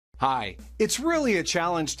Hi, it's really a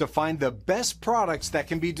challenge to find the best products that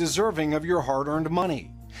can be deserving of your hard-earned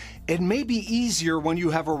money. It may be easier when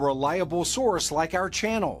you have a reliable source like our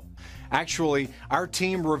channel. Actually, our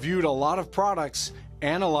team reviewed a lot of products,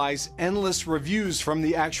 analyzed endless reviews from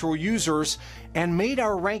the actual users, and made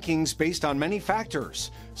our rankings based on many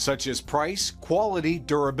factors, such as price, quality,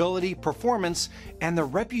 durability, performance, and the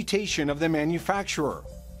reputation of the manufacturer.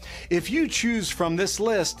 If you choose from this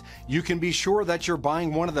list, you can be sure that you're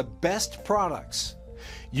buying one of the best products.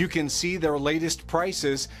 You can see their latest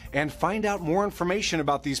prices and find out more information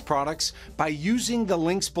about these products by using the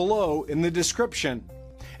links below in the description.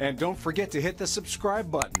 And don't forget to hit the subscribe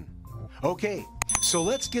button. Okay, so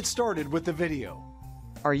let's get started with the video.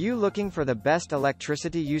 Are you looking for the best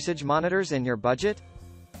electricity usage monitors in your budget?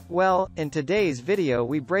 Well, in today's video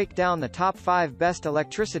we break down the top 5 best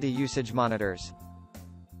electricity usage monitors.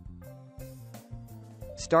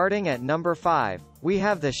 Starting at number 5, we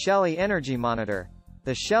have the Shelly Energy Monitor.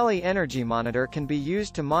 The Shelly Energy Monitor can be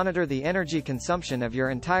used to monitor the energy consumption of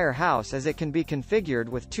your entire house, as it can be configured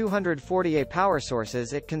with 248 power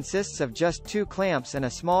sources. It consists of just 2 clamps and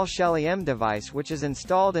a small Shelly M device which is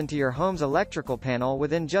installed into your home's electrical panel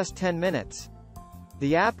within just 10 minutes.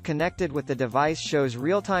 The app connected with the device shows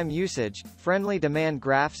real-time usage, friendly demand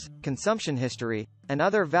graphs, consumption history, and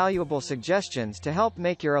other valuable suggestions to help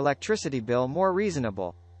make your electricity bill more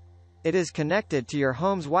reasonable. It is connected to your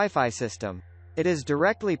home's Wi-Fi system. It is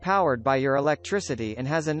directly powered by your electricity and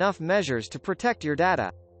has enough measures to protect your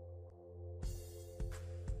data.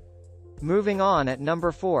 Moving on, at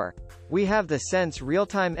number 4, we have the Sense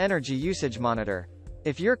Real-Time Energy Usage Monitor.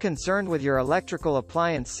 If you're concerned with your electrical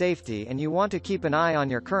appliance safety and you want to keep an eye on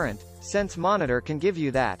your current, Sense Monitor can give you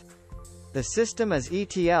that. The system is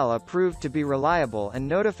ETL approved to be reliable and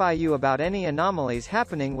notify you about any anomalies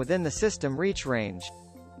happening within the system reach range.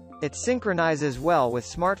 It synchronizes well with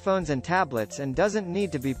smartphones and tablets and doesn't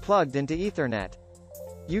need to be plugged into Ethernet.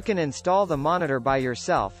 You can install the monitor by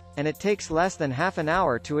yourself, and it takes less than half an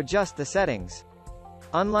hour to adjust the settings.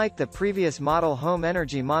 Unlike the previous model home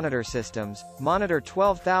energy monitor systems, Monitor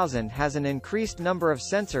 12000 has an increased number of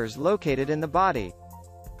sensors located in the body.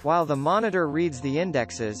 While the monitor reads the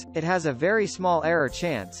indexes, it has a very small error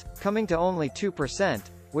chance, coming to only 2%,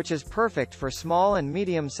 which is perfect for small and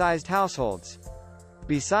medium-sized households.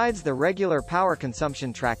 Besides the regular power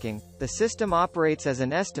consumption tracking, the system operates as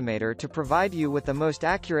an estimator to provide you with the most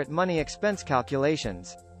accurate money expense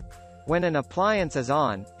calculations. When an appliance is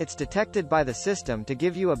on, it's detected by the system to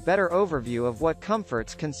give you a better overview of what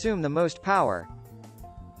comforts consume the most power.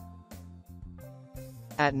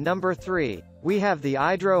 At number 3, we have the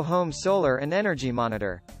Eyedro Home Solar and Energy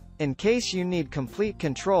Monitor. In case you need complete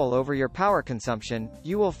control over your power consumption,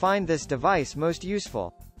 you will find this device most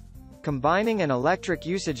useful. Combining an electric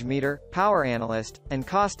usage meter, power analyst, and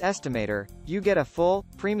cost estimator, you get a full,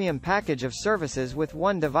 premium package of services with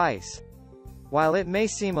one device. While it may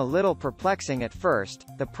seem a little perplexing at first,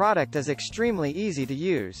 the product is extremely easy to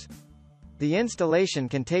use. The installation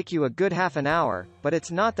can take you a good half an hour, but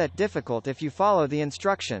it's not that difficult if you follow the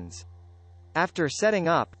instructions. After setting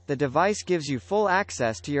up, the device gives you full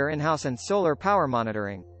access to your in-house and solar power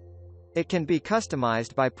monitoring. It can be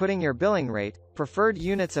customized by putting your billing rate, preferred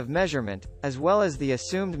units of measurement, as well as the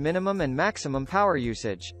assumed minimum and maximum power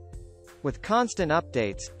usage. With constant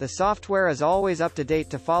updates, the software is always up to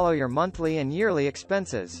date to follow your monthly and yearly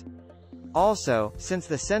expenses. Also, since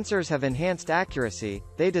the sensors have enhanced accuracy,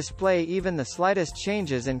 they display even the slightest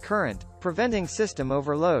changes in current, preventing system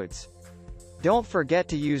overloads. Don't forget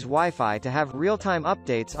to use Wi-Fi to have real-time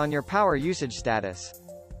updates on your power usage status.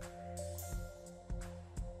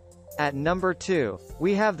 At number 2,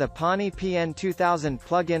 we have the PONIE PN2000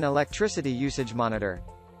 Plug-in Electricity Usage Monitor.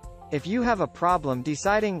 If you have a problem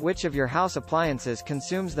deciding which of your house appliances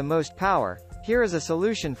consumes the most power, here is a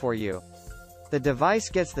solution for you. The device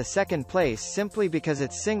gets the second place simply because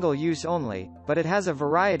it's single-use only, but it has a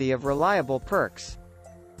variety of reliable perks.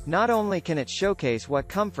 Not only can it showcase what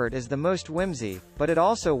comfort is the most whimsy, but it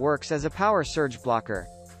also works as a power surge blocker.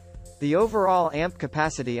 The overall amp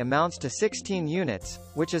capacity amounts to 16 units,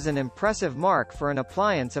 which is an impressive mark for an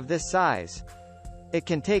appliance of this size. It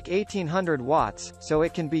can take 1800 watts, so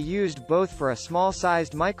it can be used both for a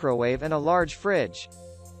small-sized microwave and a large fridge.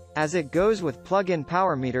 As it goes with plug-in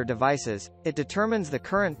power meter devices, it determines the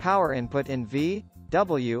current power input in V,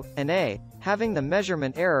 W, and A, having the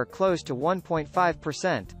measurement error close to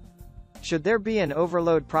 1.5%. Should there be an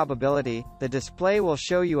overload probability, the display will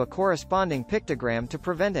show you a corresponding pictogram to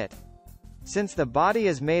prevent it. Since the body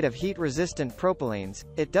is made of heat-resistant propylenes,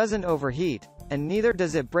 it doesn't overheat, and neither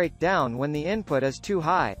does it break down when the input is too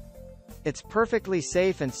high. It's perfectly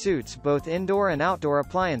safe and suits both indoor and outdoor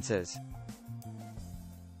appliances.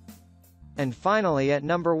 And finally at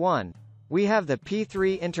number 1, we have the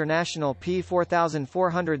P3 International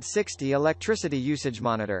P4460 Electricity Usage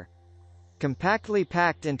Monitor. Compactly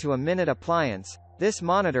packed into a minute appliance, this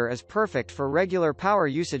monitor is perfect for regular power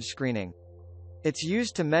usage screening. It's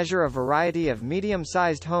used to measure a variety of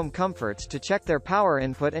medium-sized home comforts to check their power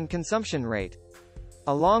input and consumption rate.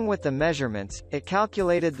 Along with the measurements, it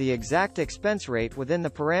calculated the exact expense rate within the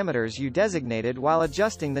parameters you designated while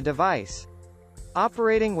adjusting the device.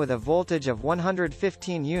 Operating with a voltage of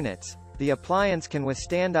 115 units, the appliance can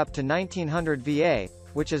withstand up to 1900 VA,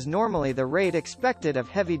 which is normally the rate expected of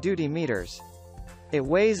heavy-duty meters. It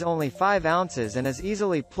weighs only 5 ounces and is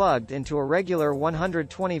easily plugged into a regular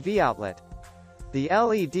 120 V outlet. The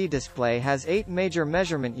LED display has 8 major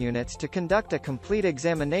measurement units to conduct a complete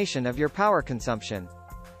examination of your power consumption.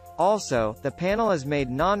 Also, the panel is made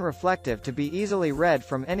non-reflective to be easily read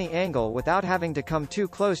from any angle without having to come too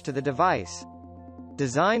close to the device.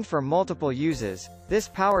 Designed for multiple uses, this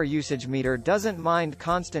power usage meter doesn't mind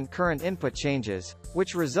constant current input changes,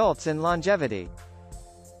 which results in longevity.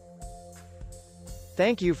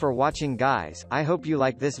 Thank you for watching, guys. I hope you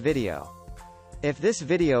like this video. If this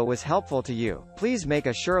video was helpful to you, please make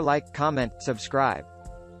a sure like, comment, subscribe.